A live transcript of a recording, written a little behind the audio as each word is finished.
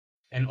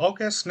In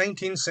August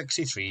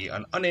 1963,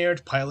 an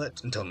unaired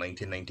pilot, until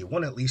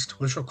 1991 at least,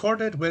 was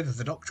recorded with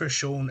the Doctor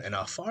shown in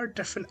a far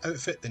different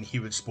outfit than he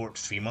would sport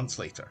 3 months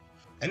later.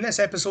 In this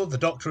episode, the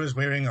Doctor is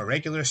wearing a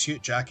regular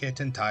suit jacket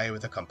and tie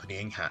with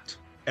accompanying hat.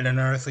 In An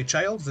Unearthly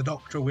Child, the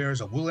Doctor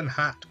wears a woolen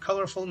hat,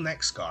 colourful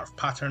neck scarf,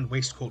 patterned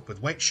waistcoat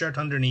with white shirt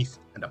underneath,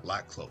 and a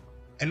black cloak.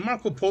 In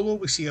Marco Polo,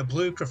 we see a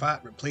blue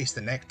cravat replace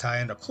the necktie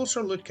and a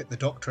closer look at the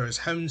Doctor's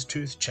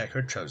houndstooth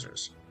checkered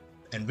trousers.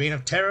 In Reign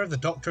of Terror, the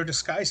Doctor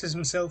disguises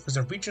himself as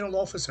a regional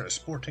officer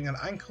sporting an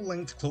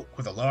ankle-length cloak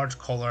with a large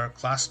collar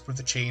clasped with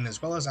a chain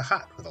as well as a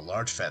hat with a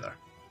large feather.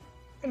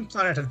 In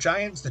Planet of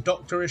Giants, the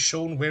Doctor is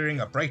shown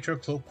wearing a brighter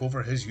cloak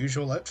over his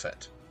usual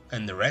outfit.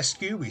 In The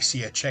Rescue, we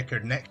see a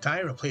checkered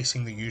necktie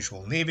replacing the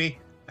usual navy,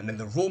 and in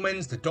The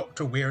Romans, the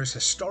Doctor wears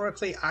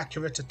historically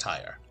accurate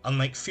attire,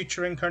 unlike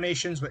future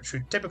incarnations which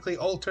would typically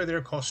alter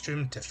their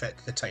costume to fit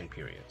the time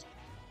period.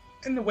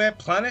 In The Web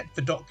Planet,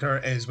 the Doctor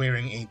is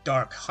wearing a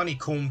dark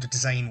honeycombed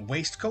design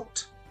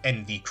waistcoat.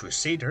 In The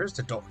Crusaders,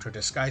 the Doctor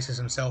disguises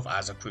himself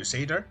as a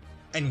crusader.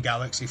 In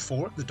Galaxy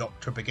 4, the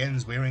Doctor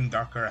begins wearing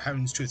darker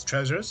houndstooth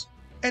trousers.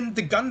 In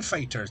The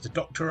Gunfighters, the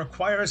Doctor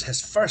acquires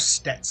his first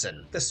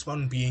Stetson, this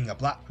one being a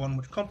black one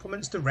which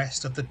complements the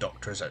rest of the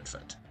Doctor's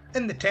outfit.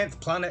 In The 10th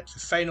Planet, the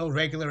final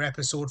regular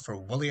episode for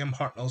William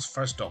Hartnell's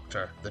first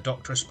Doctor, the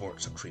Doctor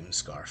sports a cream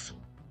scarf.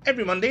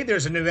 Every Monday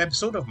there's a new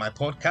episode of my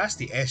podcast,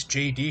 The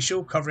SJD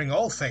Show, covering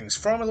all things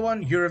Formula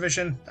 1,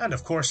 Eurovision, and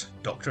of course,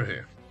 Doctor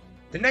Who.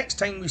 The next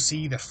time we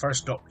see the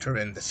first Doctor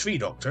in The Three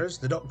Doctors,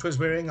 the Doctor is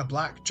wearing a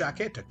black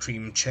jacket, a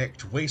cream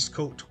checked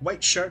waistcoat,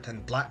 white shirt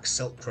and black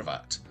silk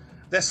cravat.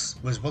 This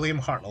was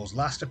William Hartnell's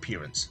last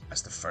appearance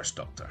as the First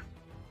Doctor.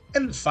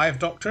 In The Five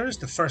Doctors,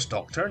 the First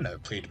Doctor, now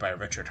played by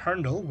Richard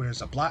Hurndall,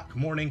 wears a black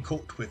morning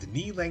coat with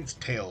knee-length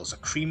tails, a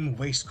cream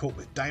waistcoat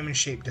with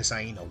diamond-shaped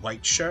design, a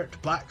white shirt,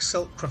 black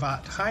silk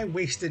cravat,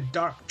 high-waisted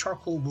dark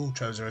charcoal wool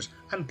trousers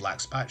and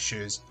black spat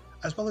shoes,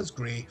 as well as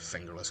grey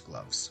fingerless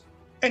gloves.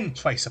 In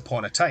Twice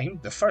Upon a Time,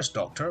 the First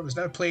Doctor was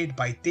now played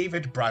by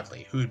David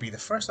Bradley, who would be the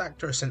first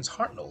actor since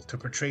Hartnell to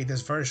portray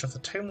this version of the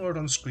Time Lord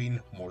on screen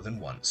more than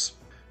once.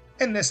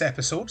 In this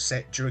episode,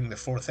 set during the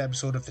 4th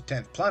episode of The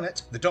 10th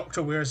Planet, the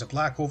Doctor wears a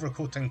black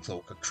overcoat and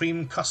cloak, a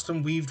cream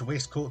custom-weaved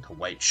waistcoat, a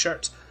white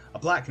shirt, a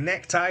black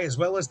necktie as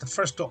well as the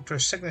First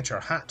Doctor's signature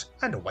hat,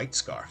 and a white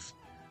scarf.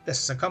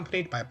 This is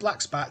accompanied by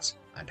black spats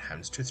and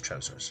houndstooth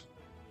trousers.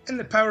 In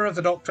The Power of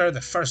the Doctor, the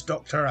First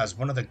Doctor, as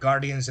one of the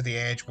Guardians of the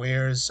Edge,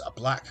 wears a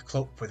black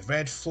cloak with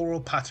red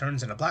floral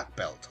patterns and a black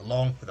belt,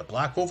 along with a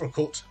black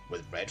overcoat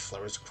with red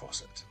flowers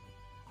across it.